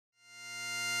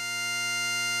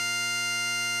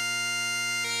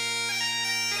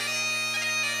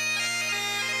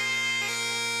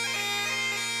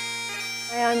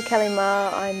Hi, I'm Kelly Ma.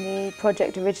 I'm the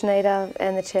project originator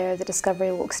and the chair of the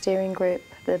Discovery Walk steering group.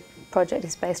 The project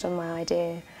is based on my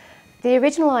idea. The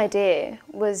original idea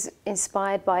was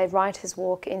inspired by a writer's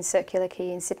walk in Circular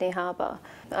Quay in Sydney Harbour.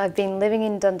 I've been living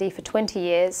in Dundee for 20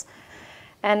 years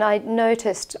and I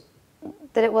noticed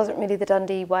that it wasn't really the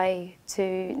Dundee way to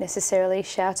necessarily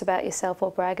shout about yourself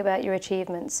or brag about your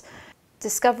achievements.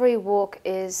 Discovery Walk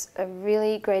is a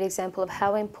really great example of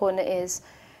how important it is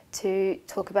to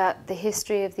talk about the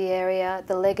history of the area,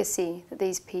 the legacy that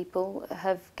these people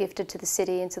have gifted to the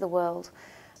city and to the world.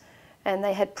 And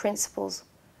they had principles.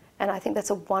 And I think that's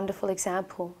a wonderful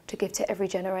example to give to every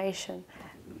generation.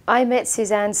 I met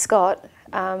Suzanne Scott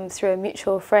through a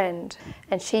mutual friend,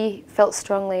 and she felt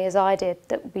strongly, as I did,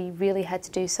 that we really had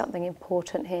to do something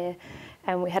important here,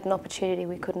 and we had an opportunity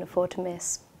we couldn't afford to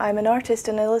miss. I'm an artist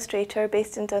and illustrator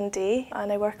based in Dundee, and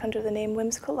I work under the name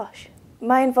Whimsical Lush.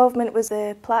 My involvement was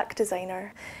the plaque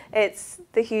designer. It's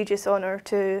the hugest honour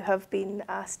to have been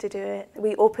asked to do it.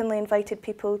 We openly invited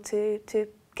people to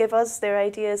give us their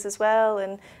ideas as well,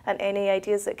 and any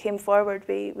ideas that came forward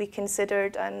we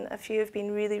considered, and a few have been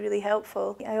really, really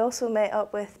helpful. I also met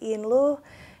up with Ian Lowe,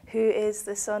 who is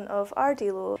the son of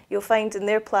R.D. Lowe. You'll find in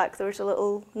their plaque there's a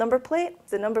little number plate.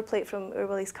 The number plate from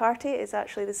Urwilly's Carty is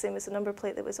actually the same as the number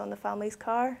plate that was on the family's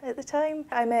car at the time.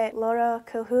 I met Laura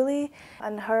Kilhooly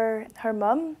and her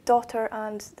mum, daughter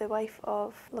and the wife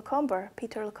of Lacomber,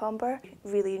 Peter Lacomber.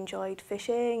 Really enjoyed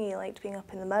fishing, he liked being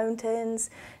up in the mountains.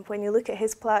 When you look at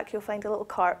his plaque you'll find a little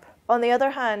carp. On the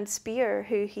other hand, Spear,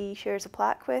 who he shares a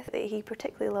plaque with, he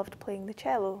particularly loved playing the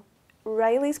cello.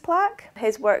 Riley's plaque,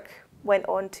 his work went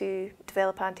on to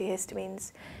develop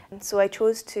antihistamines. And so I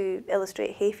chose to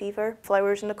illustrate hay fever,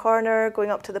 flowers in the corner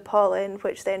going up to the pollen,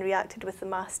 which then reacted with the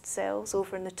mast cells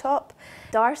over in the top.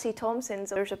 Darcy Thompson's,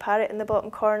 there's a parrot in the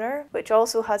bottom corner, which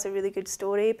also has a really good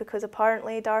story because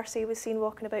apparently Darcy was seen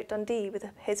walking about Dundee with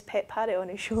his pet parrot on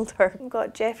his shoulder. We've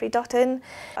got Geoffrey Dutton.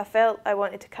 I felt I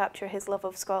wanted to capture his love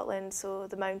of Scotland, so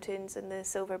the mountains and the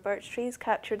silver birch trees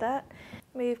captured that.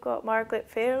 We've got Margaret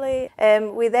Fairlie.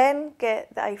 We then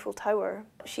get the Eiffel Tower.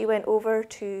 She went over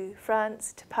to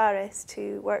France, to Paris,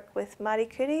 to work with Marie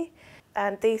Curie,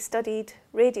 and they studied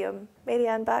radium.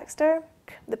 Ann Baxter.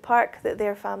 The park that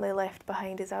their family left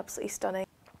behind is absolutely stunning.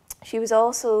 She was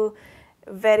also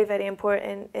very, very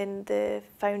important in the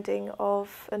founding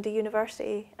of Dundee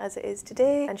University as it is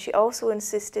today, and she also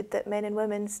insisted that men and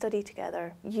women study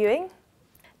together. Ewing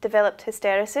developed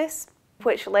hysteresis,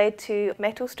 which led to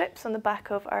metal strips on the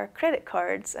back of our credit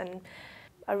cards, and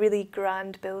a really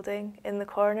grand building in the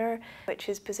corner which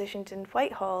is positioned in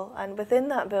Whitehall, and within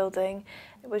that building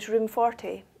it was room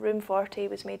 40. Room 40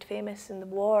 was made famous in the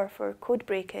war for code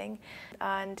breaking,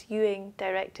 and Ewing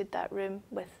directed that room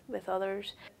with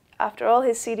others. After all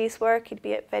his serious work he'd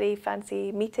be at very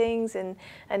fancy meetings and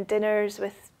dinners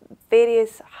with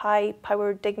various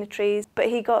high-powered dignitaries, but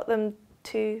he got them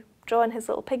to draw in his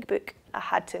little pig book. I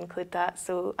had to include that,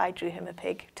 so I drew him a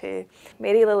pig too.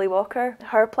 Mary Lily Walker,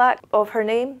 her plaque of her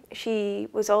name, she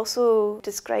was also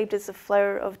described as the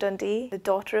flower of Dundee, the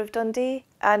daughter of Dundee,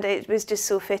 and it was just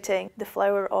so fitting. The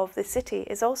flower of the city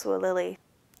is also a lily.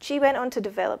 She went on to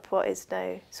develop what is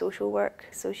now social work,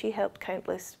 so she helped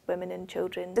countless women and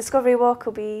children. Discovery Walk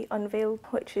will be unveiled,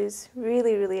 which is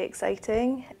really, really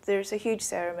exciting. There's a huge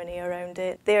ceremony around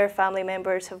it. Their family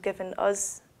members have given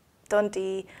us,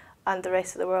 Dundee, and the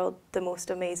rest of the world the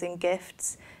most amazing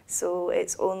gifts, so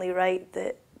it's only right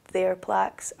that their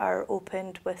plaques are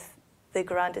opened with the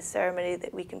grandest ceremony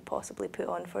that we can possibly put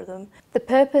on for them. The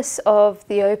purpose of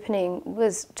the opening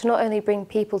was to not only bring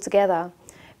people together,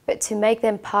 but to make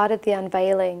them part of the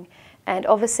unveiling, and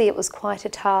obviously it was quite a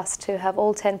task to have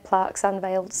all 10 plaques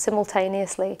unveiled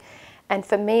simultaneously, and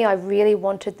for me I really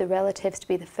wanted the relatives to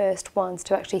be the first ones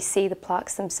to actually see the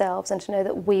plaques themselves and to know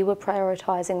that we were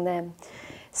prioritising them.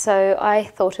 So I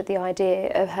thought of the idea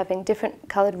of having different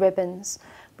coloured ribbons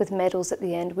with medals at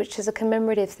the end, which is a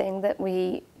commemorative thing that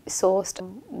we sourced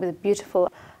with a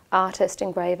beautiful artist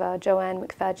engraver, Joanne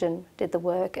McFadden, did the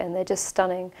work, and they're just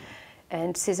stunning.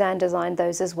 And Suzanne designed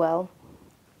those as well.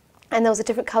 And there was a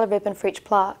different colour ribbon for each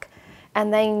plaque,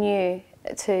 and they knew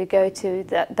to go to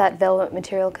that velvet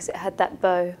material because it had that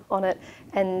bow on it,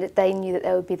 and they knew that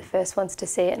they would be the first ones to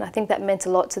see it. And I think that meant a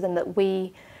lot to them, that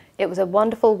it was a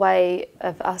wonderful way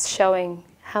of us showing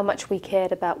how much we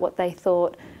cared about what they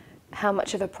thought, how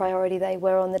much of a priority they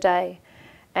were on the day.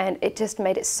 And it just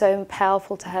made it so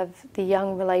powerful to have the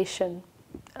young relation,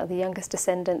 the youngest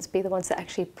descendants, be the ones that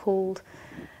actually pulled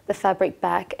the fabric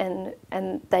back, and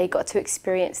they got to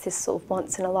experience this sort of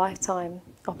once-in-a-lifetime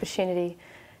opportunity.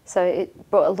 So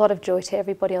it brought a lot of joy to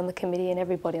everybody on the committee and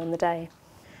everybody on the day.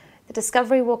 The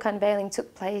Discovery Walk unveiling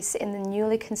took place in the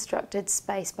newly constructed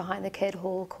space behind the Caird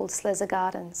Hall called Slezza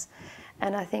Gardens,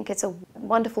 and I think it's a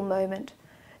wonderful moment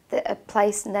that a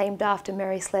place named after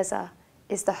Mary Slezza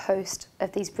is the host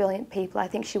of these brilliant people. I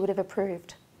think she would have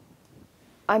approved.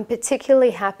 I'm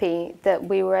particularly happy that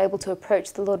we were able to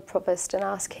approach the Lord Provost and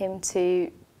ask him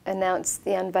to announce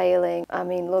the unveiling. I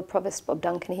mean, Lord Provost Bob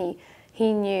Duncan,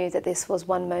 he knew that this was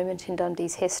one moment in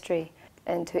Dundee's history,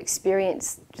 and to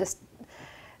experience just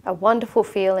a wonderful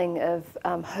feeling of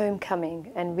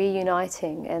homecoming and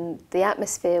reuniting, and the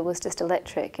atmosphere was just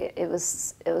electric. It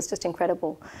was just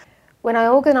incredible. When I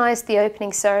organised the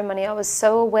opening ceremony, I was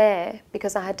so aware,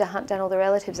 because I had to hunt down all the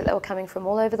relatives, that they were coming from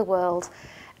all over the world,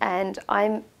 and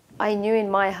I knew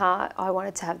in my heart I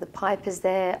wanted to have the pipers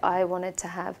there, I wanted to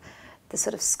have the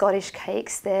sort of Scottish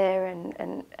cakes there,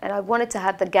 and I wanted to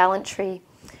have the gallantry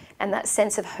and that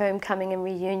sense of homecoming and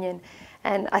reunion.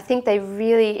 And I think it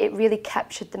really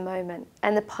captured the moment.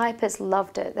 And the pipers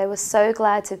loved it. They were so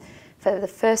glad for the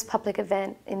first public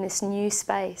event in this new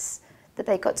space that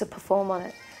they got to perform on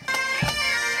it.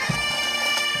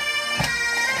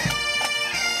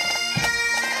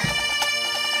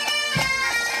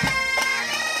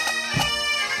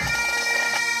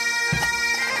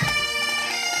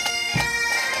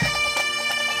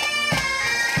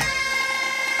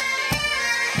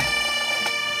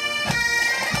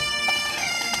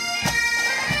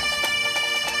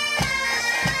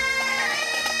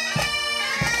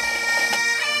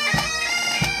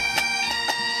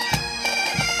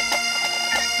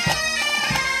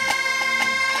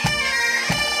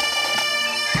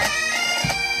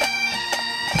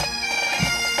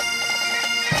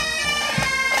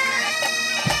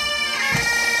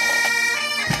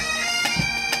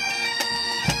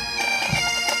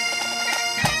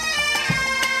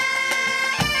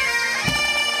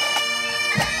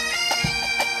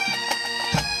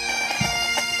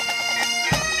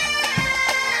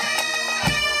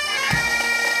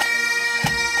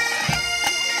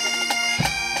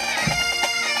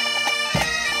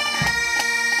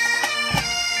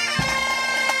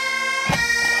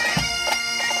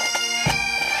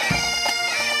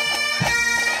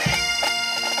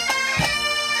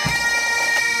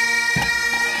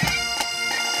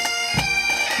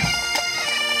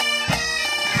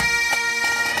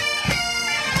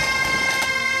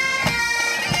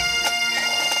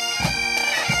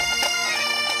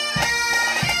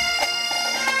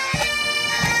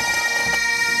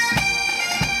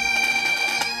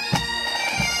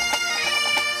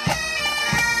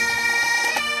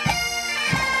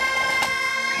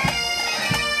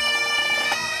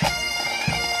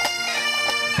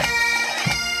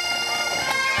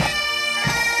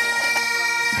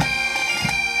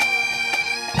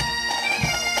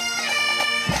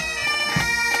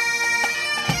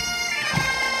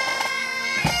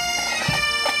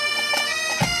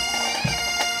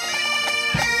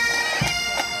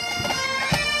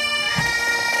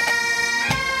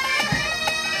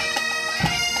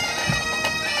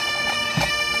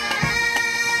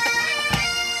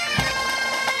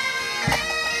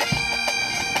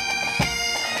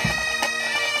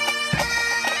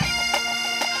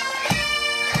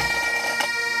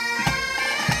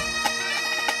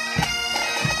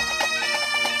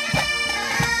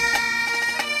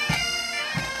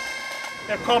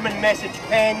 Their common message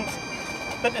penned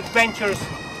that adventures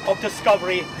of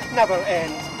discovery never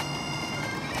end.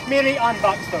 Mary Ann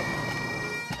Baxter.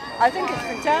 I think it's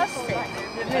fantastic.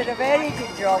 They've made a very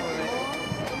good job of it.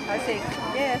 I think,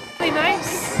 yes. Really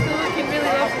nice. They're looking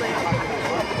really lovely.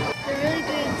 They're really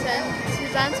good, and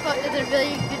Suzanne Scott did a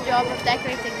really good job of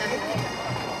decorating them.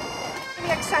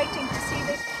 Really exciting to see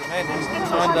this. Tremendous.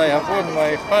 And I have worn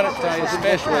my parrot tie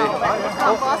especially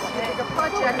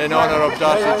in honour of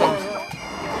Darcy Thompson.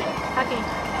 Happy.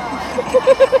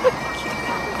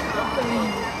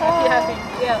 Happy.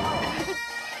 Yeah.